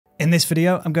In this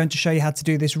video, I'm going to show you how to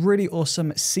do this really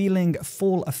awesome ceiling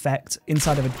fall effect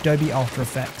inside of Adobe After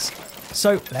Effects.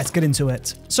 So let's get into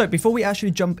it. So before we actually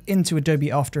jump into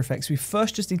Adobe After Effects, we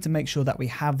first just need to make sure that we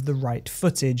have the right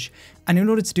footage. And in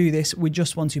order to do this, we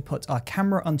just want to put our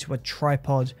camera onto a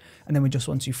tripod, and then we just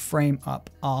want to frame up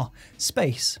our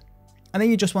space. And then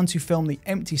you just want to film the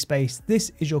empty space.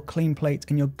 This is your clean plate,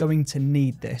 and you're going to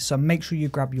need this. So make sure you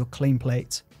grab your clean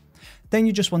plate. Then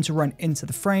you just want to run into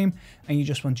the frame, and you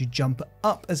just want to jump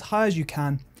up as high as you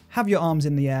can, have your arms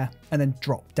in the air, and then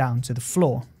drop down to the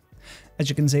floor. As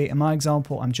you can see in my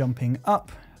example, I'm jumping up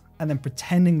and then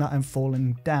pretending that I'm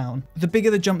falling down. The bigger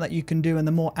the jump that you can do and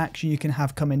the more action you can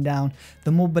have coming down,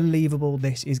 the more believable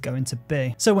this is going to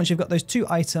be. So once you've got those two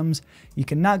items, you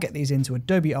can now get these into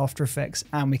Adobe After Effects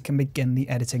and we can begin the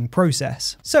editing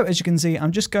process. So as you can see,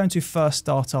 I'm just going to first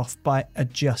start off by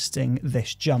adjusting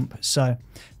this jump. So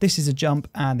this is a jump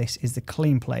and this is the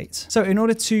clean plate. So in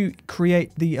order to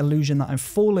create the illusion that I'm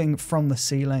falling from the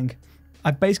ceiling, I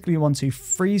basically want to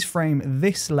freeze frame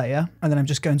this layer and then I'm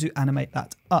just going to animate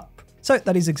that up. So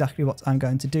that is exactly what I'm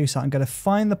going to do. So I'm going to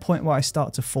find the point where I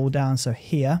start to fall down. So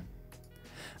here,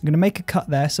 I'm going to make a cut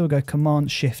there. So we'll go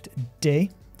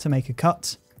Command-Shift-D to make a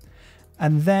cut.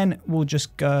 And then we'll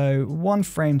just go one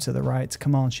frame to the right,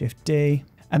 Command-Shift-D.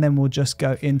 And then we'll just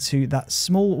go into that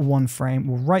small one frame.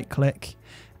 We'll right click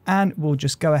and we'll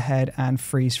just go ahead and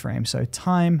freeze frame. So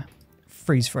time,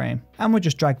 freeze frame, and we'll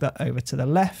just drag that over to the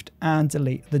left and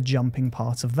delete the jumping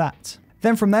part of that.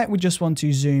 Then from there, we just want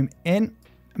to zoom in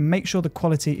and make sure the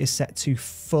quality is set to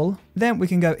full. Then we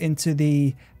can go into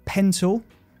the pen tool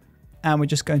and we're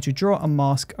just going to draw a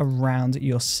mask around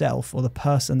yourself or the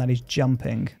person that is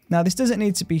jumping. Now this doesn't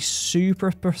need to be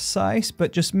super precise,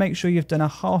 but just make sure you've done a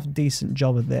half decent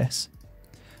job of this.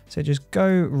 So just go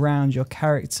around your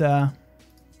character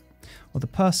or the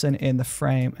person in the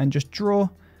frame and just draw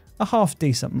a half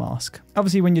decent mask.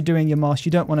 Obviously, when you're doing your mask,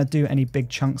 you don't want to do any big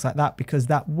chunks like that because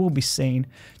that will be seen.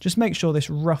 Just make sure this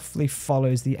roughly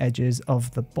follows the edges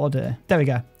of the body. There we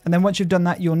go. And then once you've done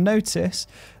that, you'll notice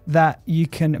that you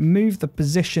can move the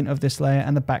position of this layer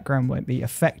and the background won't be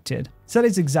affected. So that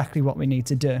is exactly what we need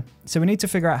to do. So we need to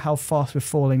figure out how fast we're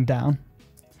falling down.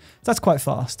 That's quite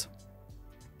fast.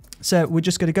 So we're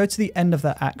just going to go to the end of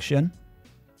that action.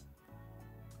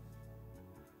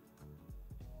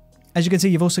 As you can see,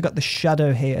 you've also got the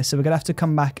shadow here, so we're going to have to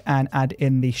come back and add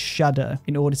in the shadow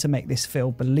in order to make this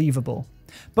feel believable.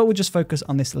 But we'll just focus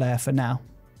on this layer for now.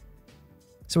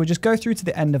 So we'll just go through to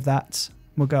the end of that.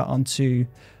 We'll go onto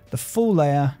the full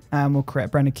layer and we'll create a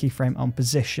brand new keyframe on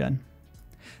position.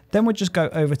 Then we'll just go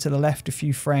over to the left a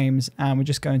few frames and we're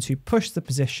just going to push the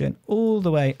position all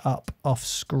the way up off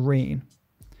screen.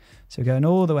 So we're going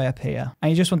all the way up here.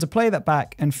 And you just want to play that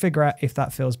back and figure out if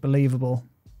that feels believable.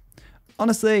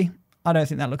 Honestly, I don't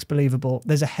think that looks believable.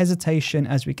 There's a hesitation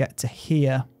as we get to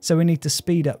here. So we need to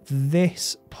speed up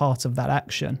this part of that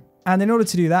action. And in order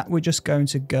to do that, we're just going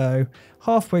to go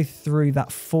halfway through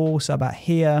that fall. So about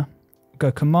here,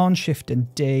 go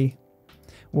Command-Shift-D.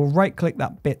 We'll right click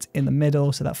that bit in the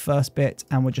middle. So that first bit,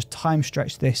 and we'll just time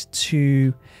stretch this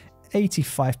to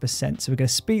 85%. So we're going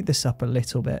to speed this up a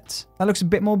little bit. That looks a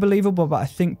bit more believable, but I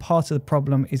think part of the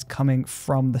problem is coming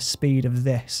from the speed of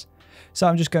this. So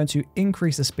I'm just going to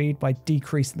increase the speed by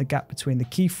decreasing the gap between the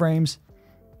keyframes.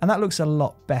 And that looks a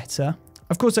lot better.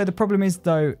 Of course, though, the problem is,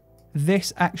 though,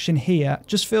 this action here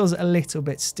just feels a little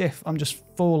bit stiff. I'm just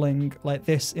falling like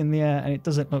this in the air and it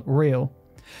doesn't look real.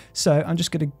 So I'm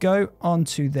just going to go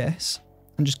onto this.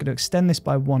 I'm just going to extend this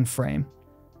by one frame.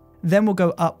 Then we'll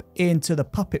go up into the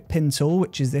puppet pin tool,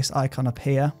 which is this icon up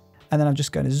here. And then I'm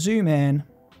just going to zoom in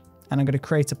and I'm going to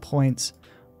create a point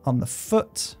on the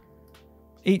foot.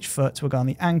 Each foot, we'll go on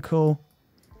the ankle,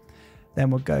 then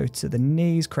we'll go to the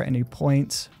knees, create a new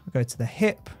point, we'll go to the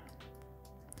hip,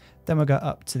 then we'll go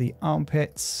up to the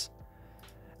armpits,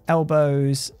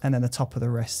 elbows, and then the top of the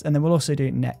wrists. And then we'll also do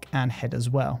neck and head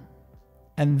as well.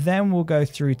 And then we'll go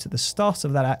through to the start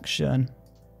of that action.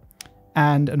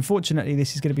 And unfortunately,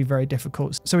 this is going to be very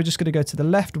difficult. So we're just going to go to the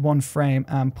left one frame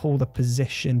and pull the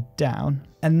position down.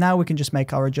 And now we can just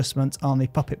make our adjustments on the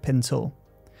puppet pin tool.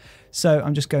 So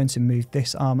I'm just going to move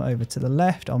this arm over to the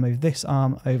left. I'll move this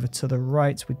arm over to the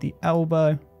right with the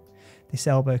elbow. This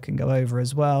elbow can go over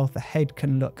as well. The head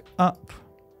can look up.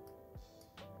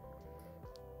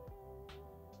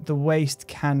 The waist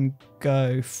can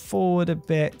go forward a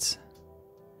bit.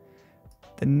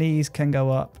 The knees can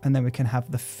go up, and then we can have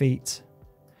the feet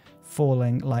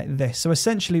falling like this. So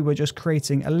essentially, we're just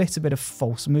creating a little bit of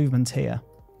false movement here.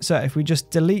 So if we just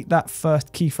delete that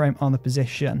first keyframe on the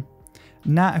position,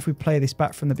 now if we play this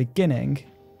back from the beginning,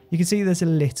 you can see there's a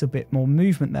little bit more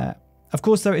movement there. Of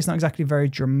course, though, it's not exactly very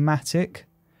dramatic.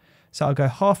 So I'll go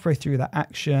halfway through that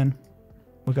action.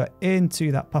 We'll go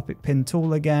into that puppet pin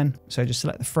tool again. So just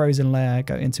select the frozen layer,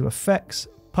 go into effects,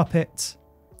 puppet,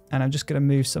 and I'm just going to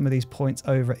move some of these points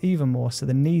over even more so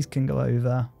the knees can go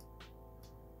over.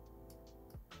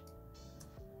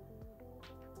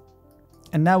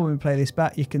 And now when we play this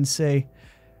back, you can see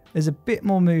there's a bit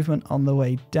more movement on the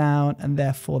way down, and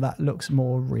therefore that looks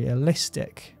more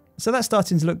realistic. So that's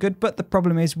starting to look good, but the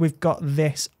problem is we've got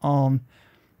this on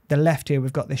the left here,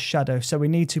 we've got this shadow, so we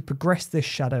need to progress this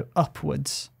shadow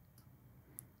upwards.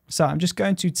 So I'm just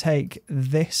going to take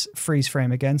this freeze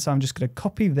frame again, so I'm just going to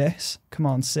copy this,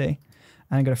 Command C, and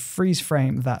I'm going to freeze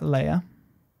frame that layer.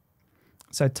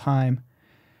 So time,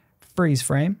 freeze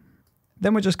frame.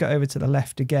 Then we'll just go over to the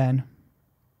left again.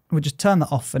 We'll just turn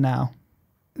that off for now.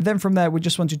 Then from there, we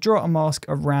just want to draw a mask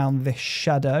around this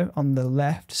shadow on the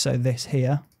left, so this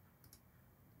here.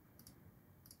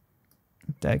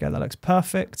 There you go, that looks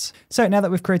perfect. So now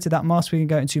that we've created that mask, we can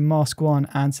go into Mask 1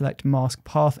 and select Mask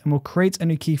Path, and we'll create a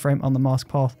new keyframe on the mask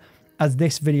path as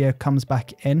this video comes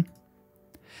back in.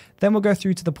 Then we'll go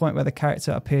through to the point where the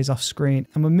character appears off screen,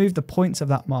 and we'll move the points of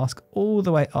that mask all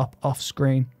the way up off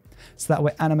screen so that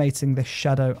we're animating this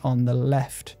shadow on the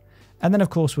left. And then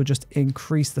of course, we'll just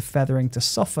increase the feathering to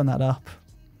soften that up.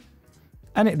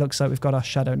 And it looks like we've got our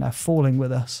shadow now falling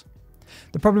with us.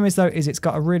 The problem is though, is it's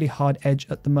got a really hard edge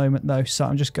at the moment though, so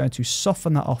I'm just going to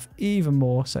soften that off even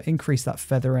more, so increase that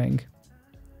feathering.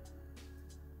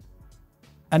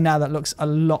 And now that looks a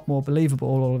lot more believable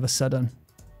all of a sudden.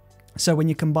 So when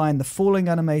you combine the falling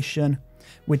animation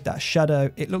with that shadow,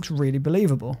 it looks really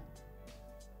believable.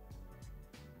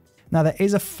 Now there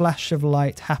is a flash of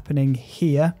light happening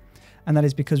here, and that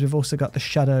is because we've also got the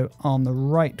shadow on the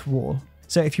right wall.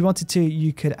 So if you wanted to,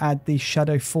 you could add the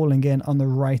shadow falling in on the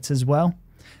right as well.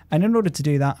 And in order to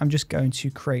do that, I'm just going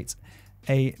to create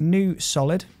a new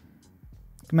solid.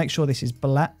 Make sure this is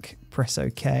black, press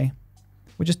OK.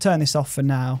 We'll just turn this off for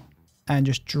now and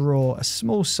just draw a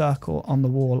small circle on the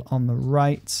wall on the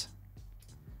right.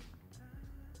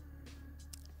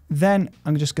 Then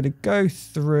I'm just going to go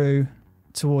through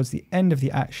towards the end of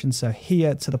the action. So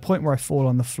here to the point where I fall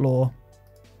on the floor.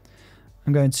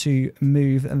 I'm going to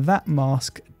move that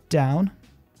mask down.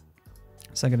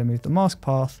 So I'm going to move the mask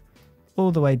path all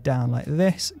the way down like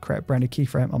this, create a brand new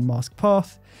keyframe on mask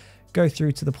path, go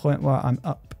through to the point where I'm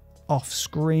up off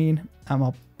screen, and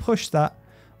I'll push that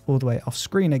all the way off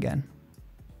screen again.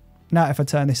 Now, if I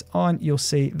turn this on, you'll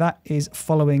see that is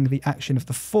following the action of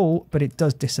the fall, but it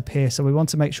does disappear. So we want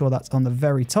to make sure that's on the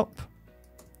very top.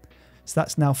 So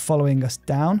that's now following us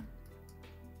down.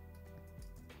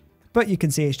 But you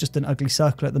can see it's just an ugly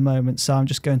circle at the moment. So I'm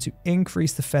just going to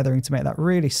increase the feathering to make that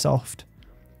really soft.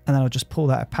 And then I'll just pull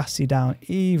that opacity down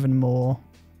even more.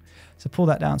 So pull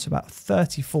that down to about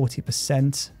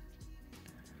 30–40%.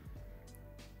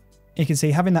 You can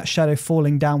see having that shadow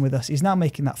falling down with us is now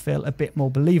making that feel a bit more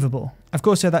believable. Of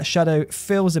course, so that shadow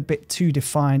feels a bit too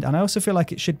defined, and I also feel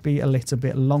like it should be a little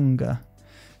bit longer.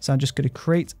 So I'm just going to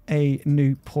create a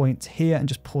new point here and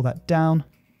just pull that down.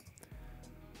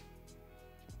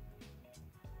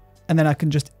 And then I can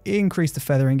just increase the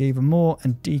feathering even more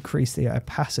and decrease the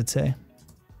opacity.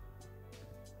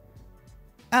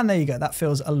 And there you go, that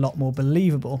feels a lot more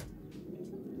believable.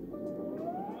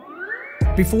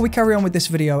 Before we carry on with this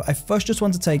video, I first just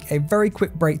want to take a very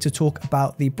quick break to talk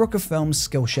about the Brooker Films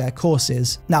Skillshare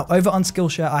courses. Now, over on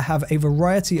Skillshare, I have a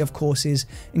variety of courses,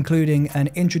 including an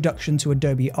introduction to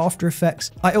Adobe After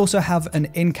Effects. I also have an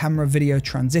in-camera video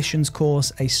transitions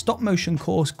course, a stop motion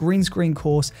course, green screen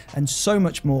course, and so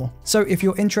much more. So if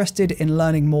you're interested in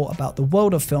learning more about the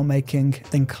world of filmmaking,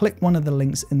 then click one of the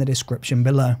links in the description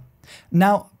below.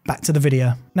 Now, back to the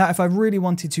video. Now, if I really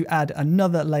wanted to add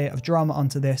another layer of drama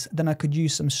onto this, then I could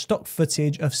use some stock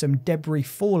footage of some debris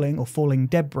falling or falling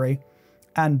debris.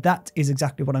 And that is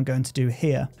exactly what I'm going to do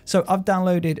here. So I've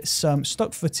downloaded some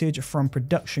stock footage from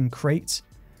Production Crate.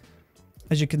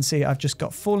 As you can see, I've just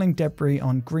got falling debris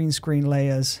on green screen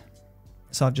layers.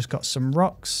 So I've just got some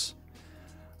rocks.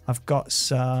 I've got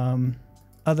some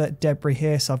other debris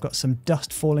here. So I've got some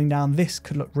dust falling down. This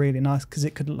could look really nice because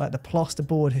it could look like the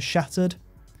plasterboard has shattered.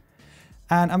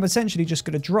 And I'm essentially just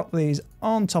going to drop these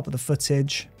on top of the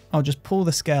footage. I'll just pull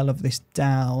the scale of this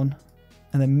down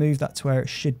and then move that to where it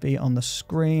should be on the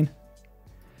screen.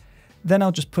 Then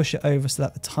I'll just push it over so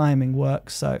that the timing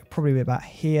works. So probably about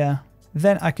here.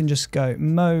 Then I can just go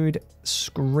mode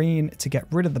screen to get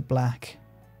rid of the black.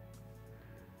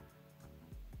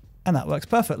 And that works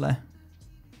perfectly.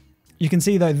 You can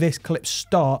see though this clip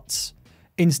starts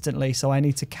instantly, so I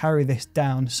need to carry this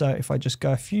down. So if I just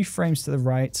go a few frames to the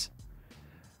right,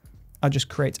 I'll just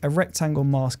create a rectangle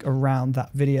mask around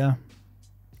that video.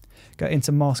 Go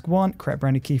into mask 1, create a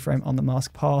brand new keyframe on the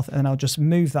mask path, and then I'll just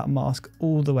move that mask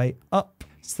all the way up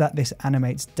so that this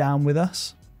animates down with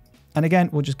us. And again,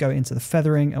 we'll just go into the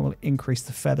feathering and we'll increase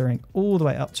the feathering all the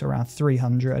way up to around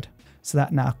 300. So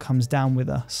that now comes down with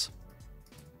us.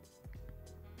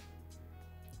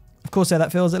 Of course,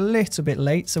 that feels a little bit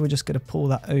late, so we're just going to pull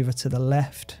that over to the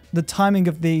left. The timing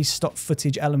of these stock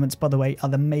footage elements, by the way, are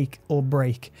the make or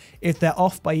break. If they're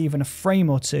off by even a frame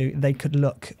or two, they could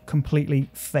look completely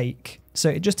fake. So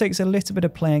it just takes a little bit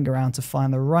of playing around to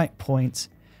find the right point.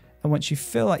 And once you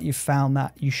feel like you've found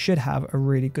that, you should have a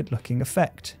really good looking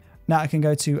effect. Now I can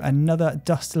go to another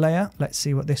dust layer. Let's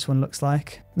see what this one looks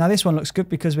like. Now this one looks good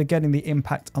because we're getting the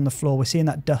impact on the floor. We're seeing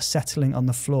that dust settling on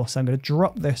the floor. So I'm going to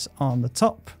drop this on the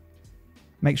top.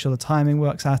 Make sure the timing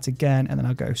works out again, and then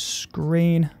I'll go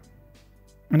screen.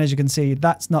 And as you can see,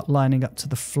 that's not lining up to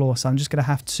the floor. So I'm just going to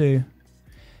have to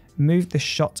move this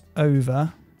shot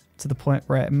over to the point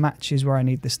where it matches where I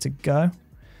need this to go.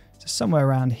 So somewhere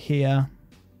around here.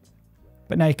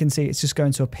 But now you can see it's just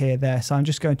going to appear there. So I'm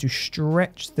just going to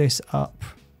stretch this up.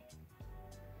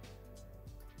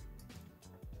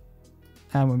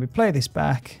 And when we play this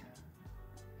back,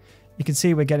 you can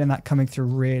see we're getting that coming through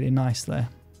really nicely.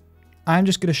 I'm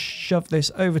just going to shove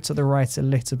this over to the right a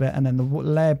little bit, and then the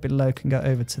layer below can go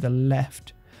over to the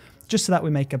left, just so that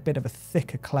we make a bit of a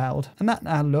thicker cloud. And that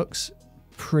now looks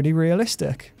pretty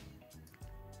realistic.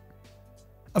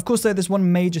 Of course, though, there's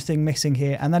one major thing missing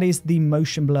here, and that is the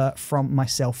motion blur from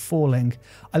myself falling.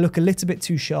 I look a little bit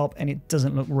too sharp and it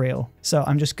doesn't look real. So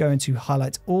I'm just going to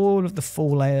highlight all of the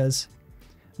fall layers.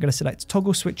 I'm going to select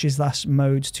toggle switches /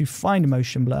 modes to find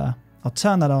motion blur. I'll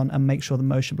turn that on and make sure the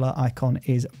motion blur icon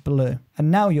is blue. And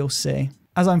now you'll see,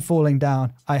 as I'm falling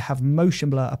down, I have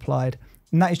motion blur applied,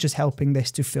 and that is just helping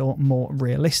this to feel more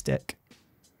realistic.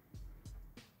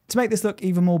 To make this look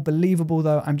even more believable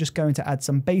though, I'm just going to add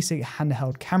some basic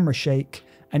handheld camera shake.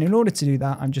 And in order to do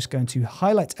that, I'm just going to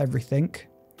highlight everything.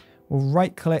 We'll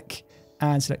right click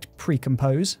and select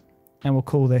pre-compose, and we'll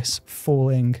call this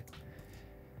falling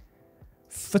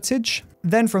footage.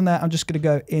 Then from there, I'm just going to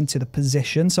go into the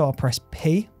position. So I'll press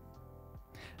P.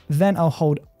 Then I'll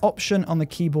hold Option on the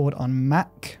keyboard on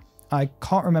Mac. I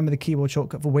can't remember the keyboard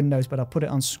shortcut for Windows, but I'll put it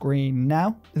on screen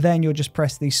now. Then you'll just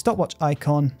press the stopwatch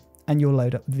icon and you'll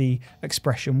load up the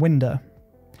expression window.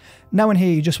 Now in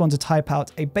here, you just want to type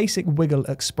out a basic wiggle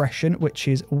expression, which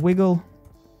is wiggle,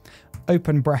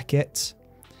 open bracket.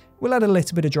 We'll add a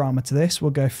little bit of drama to this.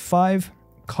 We'll go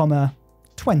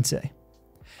 5,20.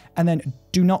 And then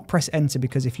do not press enter,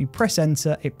 because if you press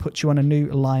enter, it puts you on a new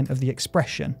line of the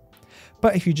expression.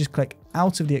 But if you just click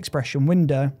out of the expression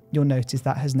window, you'll notice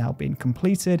that has now been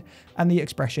completed and the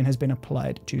expression has been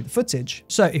applied to the footage.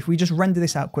 So if we just render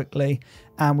this out quickly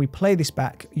and we play this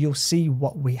back, you'll see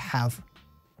what we have.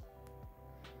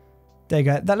 There you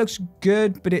go. That looks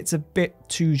good, but it's a bit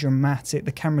too dramatic.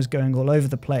 The camera's going all over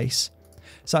the place.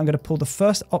 So I'm going to pull the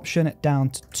first option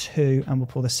down to 2 and we'll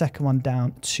pull the second one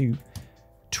down to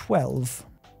 12.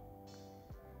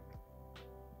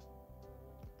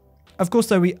 Of course,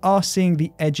 though, we are seeing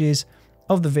the edges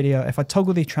of the video. If I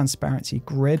toggle the transparency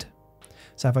grid,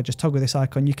 so if I just toggle this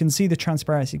icon, you can see the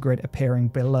transparency grid appearing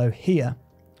below here.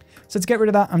 So to get rid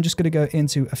of that, I'm just going to go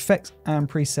into Effects and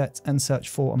Presets and search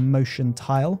for a motion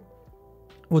tile.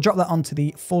 We'll drop that onto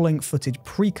the falling footage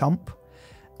pre-comp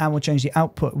and we'll change the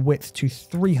output width to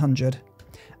 300,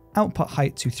 output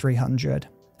height to 300.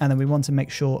 And then we want to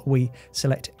make sure we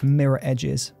select mirror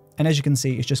edges. And as you can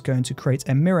see, it's just going to create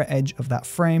a mirror edge of that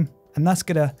frame. And that's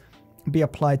going to be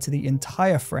applied to the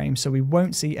entire frame. So we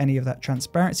won't see any of that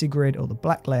transparency grid or the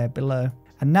black layer below.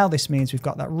 And now this means we've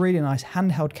got that really nice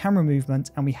handheld camera movement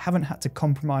and we haven't had to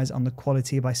compromise on the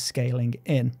quality by scaling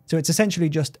in. So it's essentially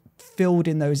just filled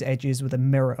in those edges with a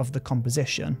mirror of the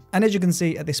composition. And as you can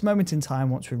see at this moment in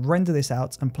time, once we render this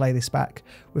out and play this back,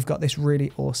 we've got this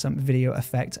really awesome video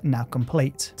effect now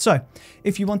complete. So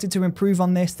if you wanted to improve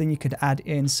on this, then you could add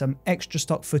in some extra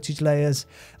stock footage layers.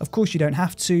 Of course, you don't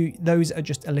have to. Those are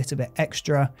just a little bit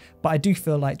extra, but I do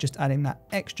feel like just adding that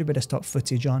extra bit of stock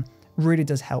footage on really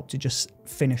does help to just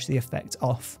finish the effect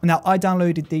off. Now, I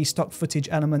downloaded the stock footage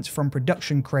elements from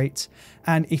Production Crate,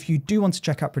 and if you do want to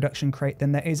check out Production Crate,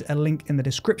 then there is a link in the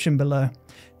description below.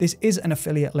 This is an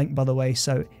affiliate link, by the way,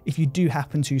 so if you do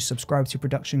happen to subscribe to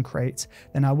Production Crate,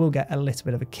 then I will get a little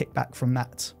bit of a kickback from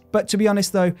that. But to be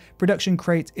honest though, Production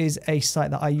Crate is a site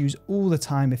that I use all the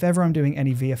time. If ever I'm doing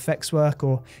any VFX work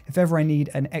or if ever I need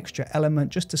an extra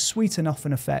element just to sweeten off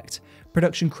an effect,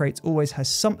 Production Crate always has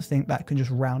something that can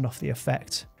just round off the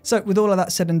effect. So with all of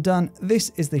that said and done, this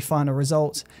is the final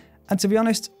result. And to be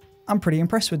honest, I'm pretty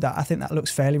impressed with that. I think that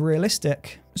looks fairly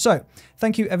realistic. So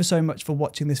thank you ever so much for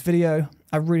watching this video.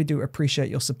 I really do appreciate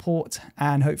your support,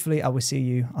 and hopefully I will see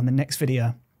you on the next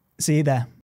video. See you there.